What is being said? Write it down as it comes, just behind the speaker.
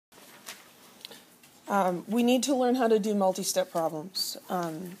We need to learn how to do multi-step problems.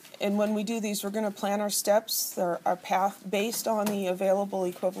 And when we do these, we're going to plan our steps, our path, based on the available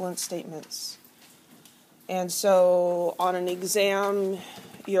equivalent statements. And so on an exam,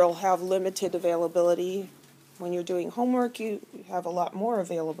 you'll have limited availability. When you're doing homework, you have a lot more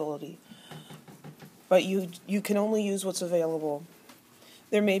availability. But you can only use what's available.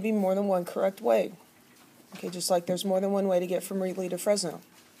 There may be more than one correct way. Okay, just like there's more than one way to get from Reedley to Fresno.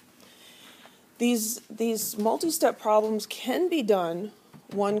 These multi-step problems can be done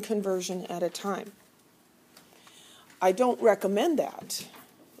one conversion at a time. I don't recommend that,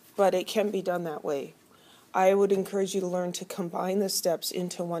 but it can be done that way. I would encourage you to learn to combine the steps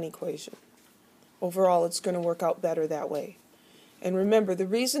into one equation. Overall, it's going to work out better that way. And remember, the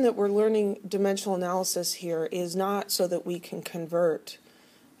reason that we're learning dimensional analysis here is not so that we can convert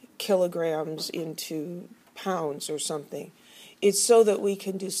kilograms into pounds or something. It's so that we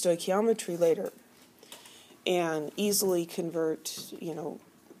can do stoichiometry later and easily convert,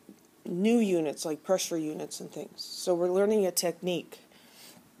 new units like pressure units and things. So we're learning a technique.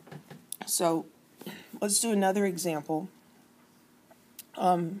 So let's do another example.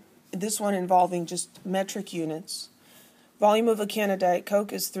 This one involving just metric units. Volume of a can of Diet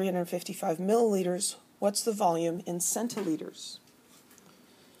Coke is 355 milliliters. What's the volume in centiliters?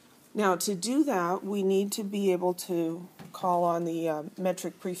 Now, to do that, we need to be able to call on the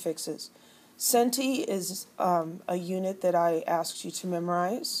metric prefixes. Centi is a unit that I asked you to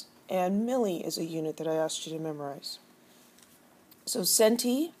memorize, and milli is a unit that I asked you to memorize. So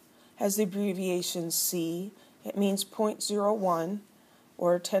centi has the abbreviation C. It means 0.01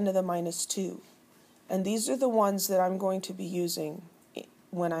 or 10 to the minus 2. And these are the ones that I'm going to be using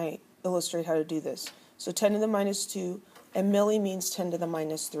when I illustrate how to do this. So 10 to the minus 2, and milli means 10 to the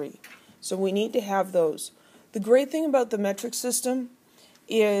minus 3. So we need to have those. The great thing about the metric system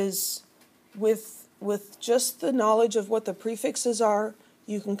is with just the knowledge of what the prefixes are,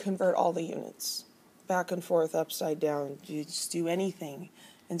 you can convert all the units. Back and forth, upside down. You just do anything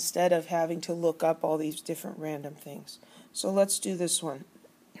instead of having to look up all these different random things. So let's do this one.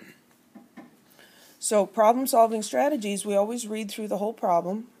 So problem-solving strategies, we always read through the whole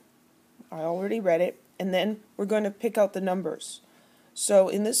problem. I already read it. And then we're going to pick out the numbers. So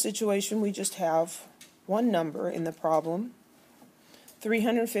in this situation, we just have one number in the problem,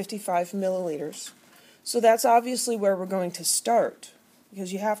 355 milliliters. So that's obviously where we're going to start,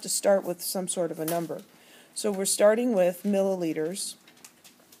 because you have to start with some sort of a number. So we're starting with milliliters.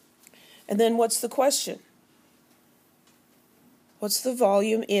 And then what's the question? What's the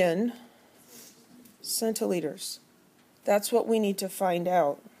volume in centiliters? That's what we need to find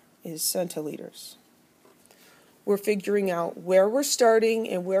out, is centiliters. We're figuring out where we're starting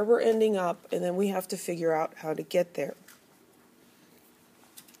and where we're ending up, and then we have to figure out how to get there.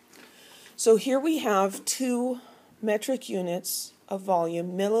 So here we have two metric units of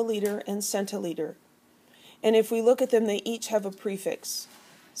volume, milliliter and centiliter. And if we look at them, they each have a prefix,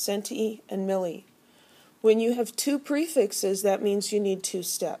 centi and milli. When you have two prefixes, that means you need two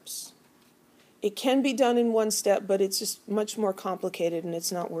steps. It can be done in one step, but it's just much more complicated, and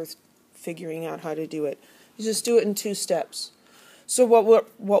it's not worth figuring out how to do it. You just do it in two steps. So what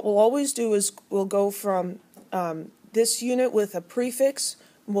we'll always do is we'll go from this unit with a prefix,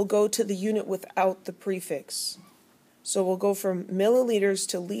 and we'll go to the unit without the prefix. So we'll go from milliliters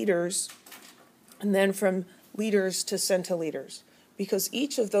to liters, and then from liters to centiliters, because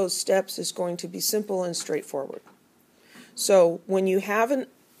each of those steps is going to be simple and straightforward. So when you have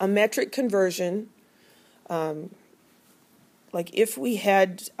a metric conversion, like if we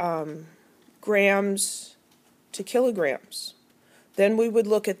had grams to kilograms, then we would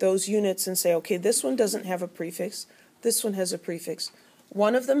look at those units and say, okay, this one doesn't have a prefix, this one has a prefix.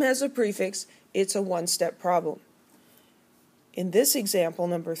 One of them has a prefix, it's a one-step problem. In this example,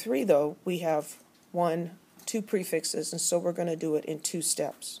 number 3, though, we have two prefixes, and so we're going to do it in 2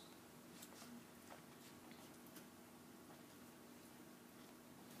 steps.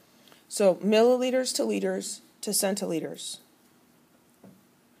 So milliliters to liters to centiliters.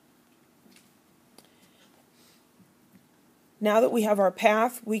 Now that we have our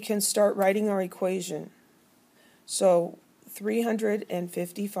path, we can start writing our equation. So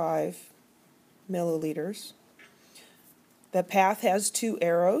 355 milliliters. The path has 2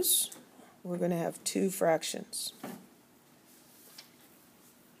 arrows. We're going to have 2 fractions.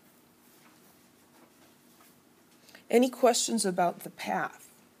 Any questions about the path?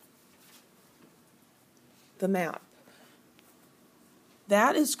 The map?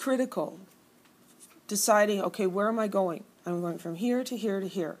 That is critical. Deciding, okay, where am I going? I'm going from here to here to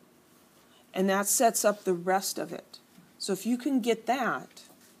here. And that sets up the rest of it. So if you can get that,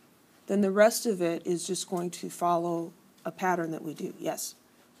 then the rest of it is just going to follow a pattern that we do. Yes?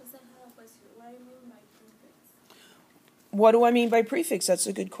 Just I have a question. What do you mean by prefix? What do I mean by prefix? That's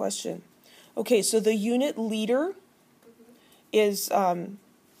a good question. Okay, so the unit liter is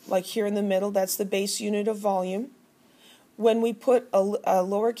like here in the middle, that's the base unit of volume. When we put a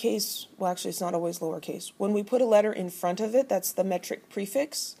lowercase, well actually it's not always lowercase, when we put a letter in front of it, that's the metric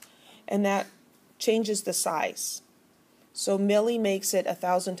prefix, and that changes the size. So milli makes it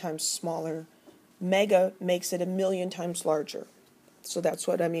 1,000 times smaller, mega makes it 1,000,000 times larger. So that's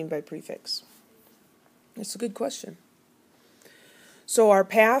what I mean by prefix. That's a good question. So our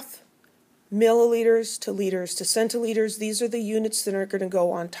path, milliliters to liters to centiliters, these are the units that are going to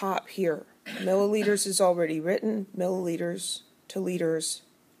go on top here. Milliliters is already written, milliliters to liters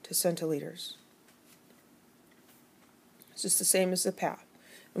to centiliters. It's just the same as the path.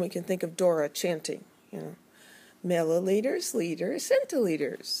 And we can think of Dora chanting, milliliters, liters,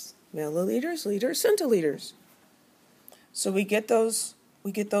 centiliters. Milliliters, liters, centiliters. So we get those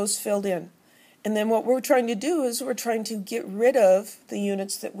filled in. And then what we're trying to do is we're trying to get rid of the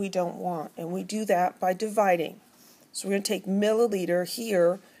units that we don't want. And we do that by dividing. So we're going to take milliliter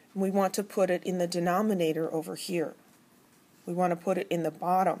here, and we want to put it in the denominator over here. We want to put it in the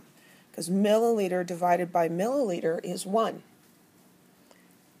bottom, because milliliter divided by milliliter is 1.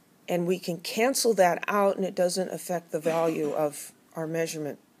 And we can cancel that out, and it doesn't affect the value of our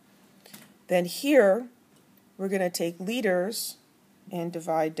measurement. Then here, we're going to take liters and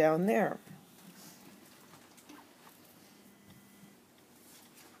divide down there.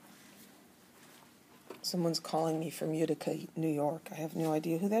 Someone's calling me from Utica, New York. I have no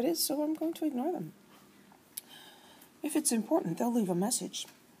idea who that is, so I'm going to ignore them. If it's important, they'll leave a message.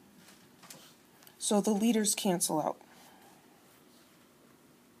 So the liters cancel out.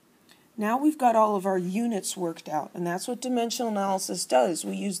 Now we've got all of our units worked out, and that's what dimensional analysis does.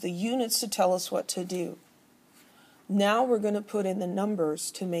 We use the units to tell us what to do. Now we're going to put in the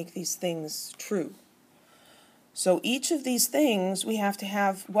numbers to make these things true. So each of these things, we have to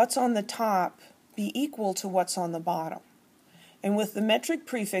have what's on the top be equal to what's on the bottom. And with the metric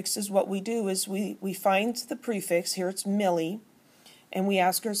prefixes, what we do is we find the prefix, here it's milli, and we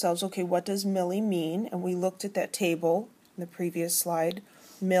ask ourselves, okay, what does milli mean? And we looked at that table in the previous slide.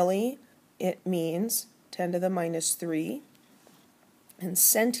 Milli, it means 10 to the minus 3, and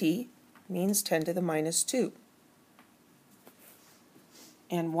centi means 10 to the minus 2.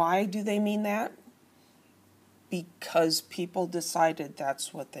 And why do they mean that? Because people decided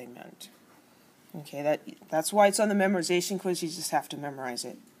that's what they meant. Okay, that's why it's on the memorization quiz. You just have to memorize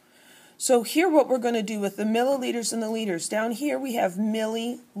it. So here what we're going to do with the milliliters and the liters, down here we have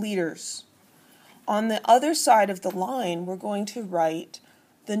milliliters. On the other side of the line, we're going to write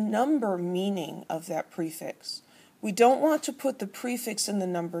the number meaning of that prefix. We don't want to put the prefix and the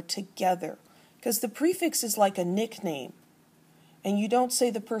number together, because the prefix is like a nickname. And you don't say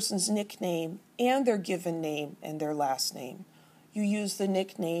the person's nickname and their given name and their last name. You use the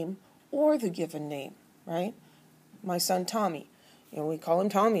nickname or the given name, right? My son Tommy, we call him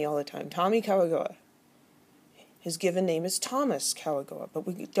Tommy all the time, Tommy Kawagoa. His given name is Thomas Kawagoa, but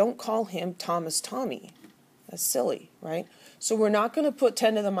we don't call him Thomas Tommy. That's silly, right? So we're not going to put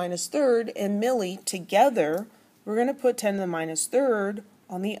 10 to the minus third and milli together. We're going to put 10 to the minus third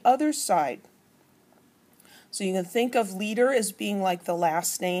on the other side. So you can think of liter as being like the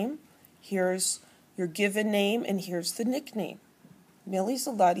last name. Here's your given name, and here's the nickname. Milli's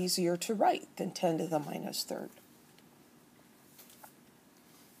a lot easier to write than 10 to the minus third.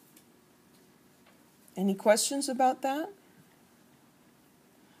 Any questions about that?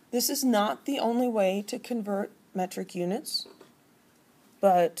 This is not the only way to convert metric units,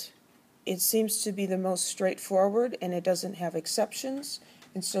 but it seems to be the most straightforward, and it doesn't have exceptions,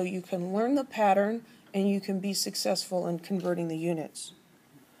 and so you can learn the pattern and you can be successful in converting the units.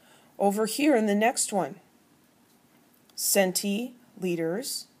 Over here in the next one,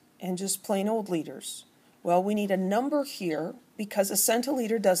 centiliters and just plain old liters. Well, we need a number here because a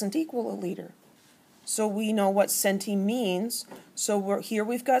centiliter doesn't equal a liter. So we know what centi means. So here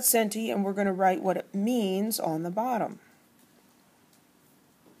we've got centi, and we're going to write what it means on the bottom.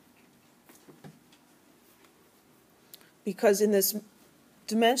 Because in this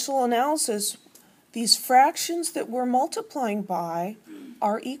dimensional analysis, these fractions that we're multiplying by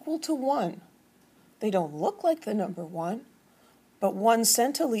are equal to 1. They don't look like the number 1, but 1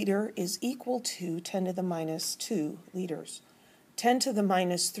 centiliter is equal to 10 to the minus 2 liters. 10 to the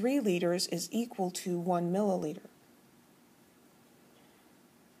minus 3 liters is equal to 1 milliliter.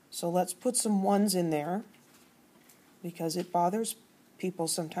 So let's put some 1s in there, because it bothers people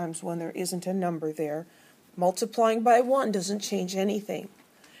sometimes when there isn't a number there. Multiplying by 1 doesn't change anything.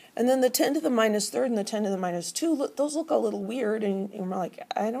 And then the 10 to the minus third and the 10 to the minus 2, those look a little weird, and we're like,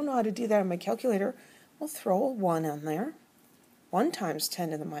 I don't know how to do that on my calculator. Well, throw a 1 on there. 1 times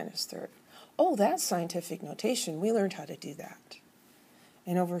 10 to the minus third. Oh, that's scientific notation. We learned how to do that.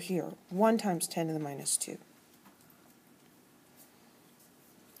 And over here, 1 times 10 to the minus 2.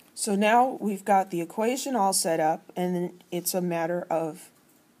 So now we've got the equation all set up, and then it's a matter of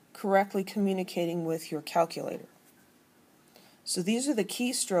correctly communicating with your calculator. So these are the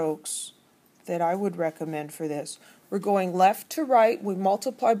keystrokes that I would recommend for this. We're going left to right, we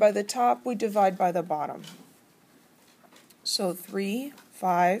multiply by the top, we divide by the bottom. So 3,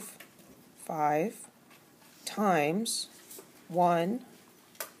 5, 5 times 1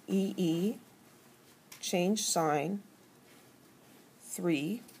 EE, change sign,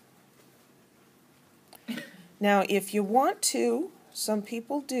 3. Now if you want to, some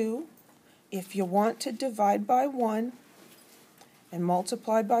people do, if you want to divide by 1 and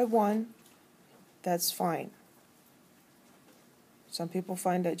multiply by 1, that's fine. Some people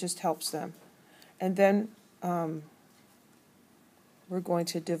find that just helps them. And then we're going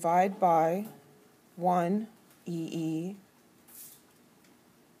to divide by 1 EE,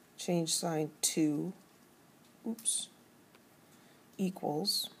 change sign 2,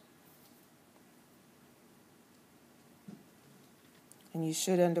 equals, and you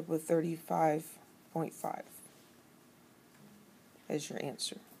should end up with 35.5 as your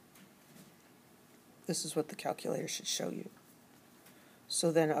answer. This is what the calculator should show you.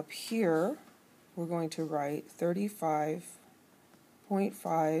 So then up here, we're going to write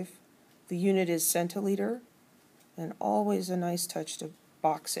 35.5. The unit is centiliter, and always a nice touch to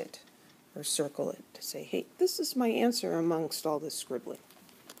box it or circle it to say, hey, this is my answer amongst all this scribbling.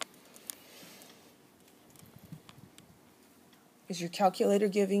 Is your calculator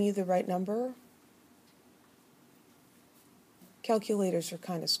giving you the right number? Calculators are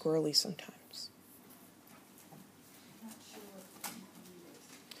kind of squirrely sometimes.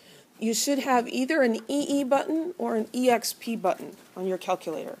 You should have either an EE button or an EXP button on your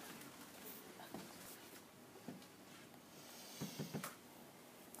calculator.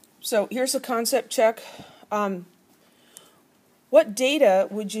 So here's a concept check. What data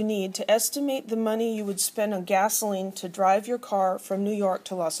would you need to estimate the money you would spend on gasoline to drive your car from New York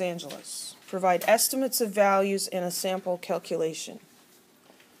to Los Angeles? Provide estimates of values and a sample calculation.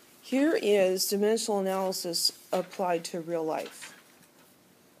 Here is dimensional analysis applied to real life.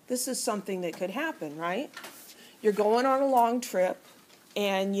 This is something that could happen, right? You're going on a long trip,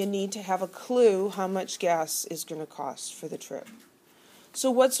 and you need to have a clue how much gas is going to cost for the trip.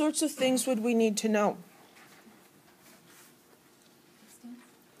 So what sorts of things would we need to know?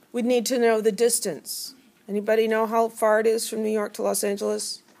 We'd need to know the distance. Anybody know how far it is from New York to Los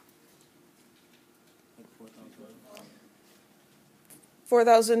Angeles?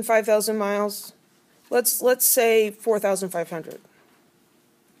 4,000, 5,000 miles. Let's say 4,500.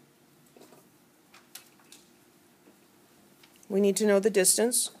 We need to know the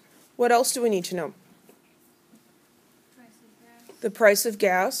distance. What else do we need to know? The price of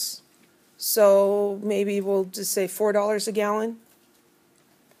gas. So maybe we'll just say $4 a gallon.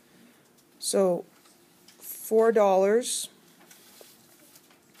 So $4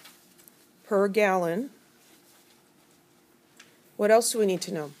 per gallon. What else do we need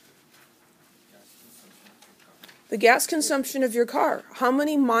to know? The gas consumption of your car. How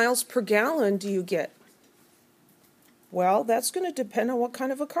many miles per gallon do you get? Well, that's going to depend on what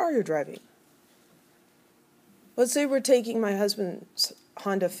kind of a car you're driving. Let's say we're taking my husband's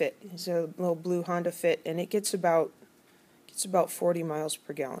Honda Fit. It's a little blue Honda Fit, and it gets about 40 miles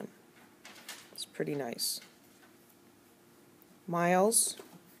per gallon. It's pretty nice. Miles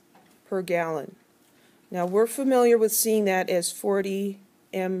per gallon. Now we're familiar with seeing that as 40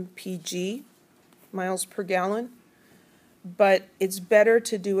 mpg, miles per gallon, but it's better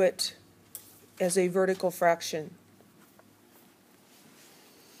to do it as a vertical fraction.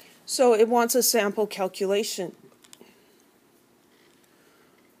 So it wants a sample calculation.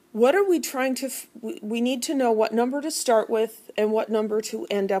 What are we trying to, we need to know what number to start with and what number to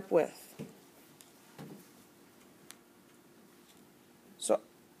end up with. So,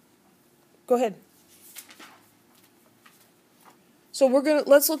 go ahead. So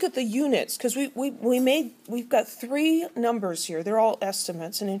let's look at the units, because we've got 3 numbers here. They're all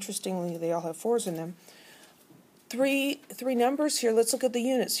estimates, and interestingly, they all have 4s in them. Three numbers here. Let's look at the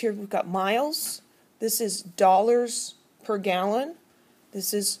units. Here we've got miles. This is dollars per gallon.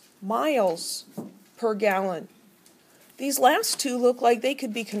 This is miles per gallon. These last 2 look like they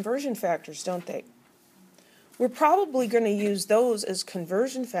could be conversion factors, don't they? We're probably going to use those as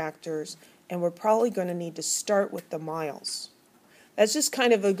conversion factors, and we're probably going to need to start with the miles. That's just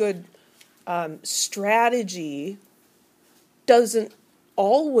kind of a good strategy. Doesn't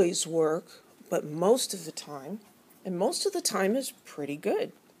always work, but most of the time, and most of the time is pretty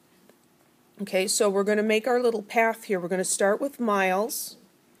good. Okay, so we're going to make our little path here. We're going to start with miles.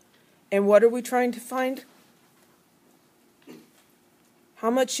 And what are we trying to find?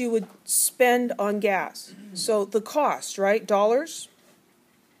 How much you would spend on gas. So the cost, right? Dollars.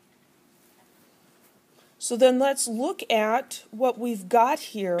 So then let's look at what we've got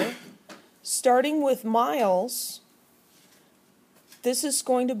here. Starting with miles, this is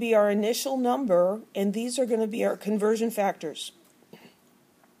going to be our initial number, and these are going to be our conversion factors.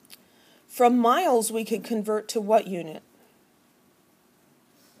 From miles, we could convert to what unit?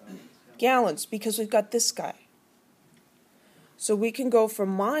 Gallons, because we've got this guy. So we can go from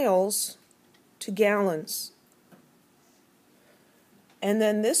miles to gallons. And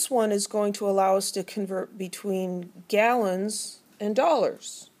then this one is going to allow us to convert between gallons and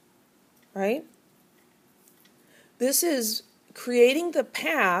dollars, right? This is creating the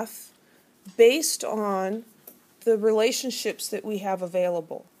path based on the relationships that we have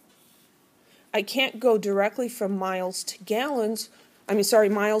available. I can't go directly from miles to gallons,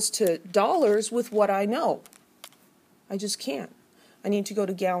 miles to dollars with what I know. I just can't. I need to go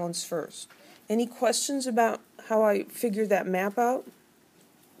to gallons first. Any questions about how I figured that map out?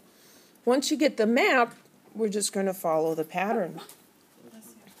 Once you get the map, we're just going to follow the pattern.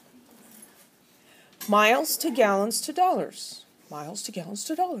 Miles to gallons to dollars. Miles to gallons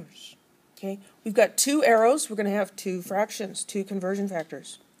to dollars. Okay, we've got two arrows. We're going to have two fractions, two conversion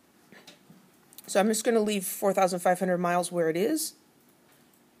factors. So I'm just going to leave 4,500 miles where it is.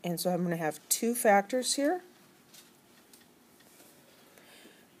 And so I'm going to have two factors here.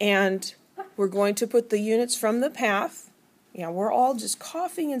 And we're going to put the units from the path. Yeah, we're all just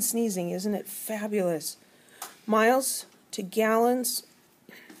coughing and sneezing. Isn't it fabulous? Miles to gallons.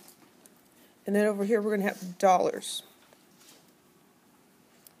 And then over here we're going to have dollars.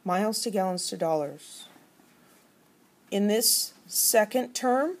 Miles to gallons to dollars. In this second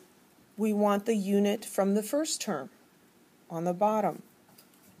term, we want the unit from the first term on the bottom,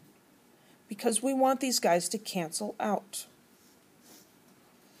 because we want these guys to cancel out.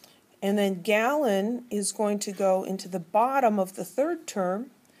 And then gallon is going to go into the bottom of the third term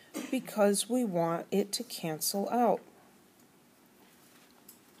because we want it to cancel out.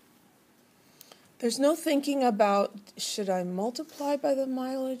 There's no thinking about, should I multiply by the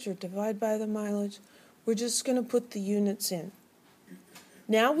mileage or divide by the mileage? We're just going to put the units in.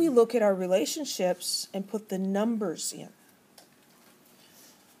 Now we look at our relationships and put the numbers in.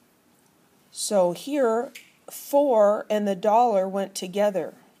 So here, 4 and the dollar went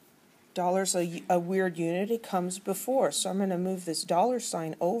together. Dollar's a weird unit. It comes before. So I'm going to move this dollar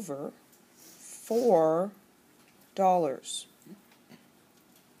sign over. $4.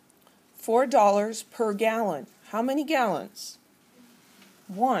 $4 per gallon. How many gallons?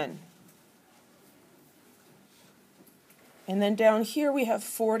 1. And then down here we have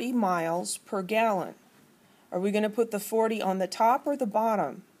 40 miles per gallon. Are we going to put the 40 on the top or the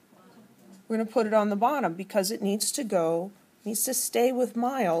bottom? We're going to put it on the bottom because it needs to stay with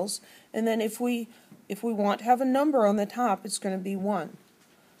miles. And then if we want to have a number on the top, it's going to be 1.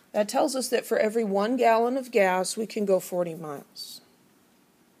 That tells us that for every 1 gallon of gas, we can go 40 miles.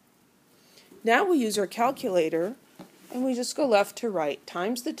 Now we use our calculator, and we just go left to right,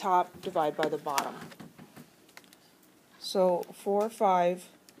 times the top, divide by the bottom. So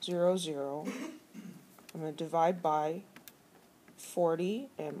 4500, I'm going to divide by 40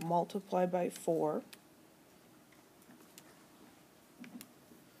 and multiply by 4.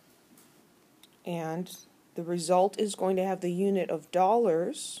 And the result is going to have the unit of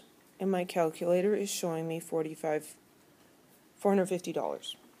dollars, and my calculator is showing me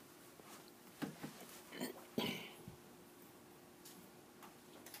 $450.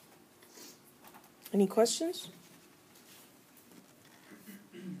 Any questions?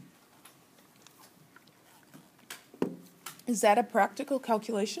 Is that a practical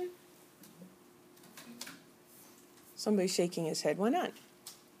calculation? Somebody's shaking his head. Why not?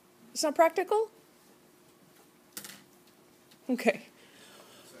 It's not practical? Okay.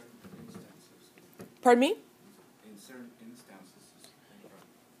 Pardon me? In certain instances.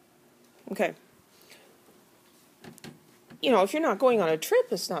 Okay. If you're not going on a trip,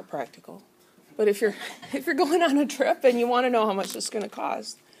 it's not practical. But if you're going on a trip and you want to know how much it's going to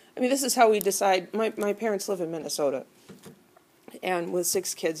cost, this is how we decide. My parents live in Minnesota, and with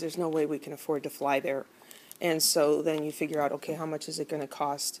 6 kids, there's no way we can afford to fly there. And so then you figure out, okay, how much is it going to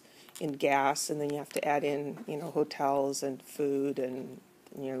cost in gas, and then you have to add in, hotels and food, and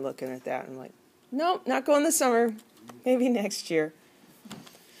you're looking at that and like, nope, not going this summer, maybe next year.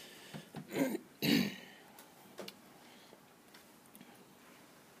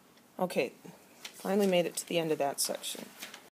 Okay, finally made it to the end of that section.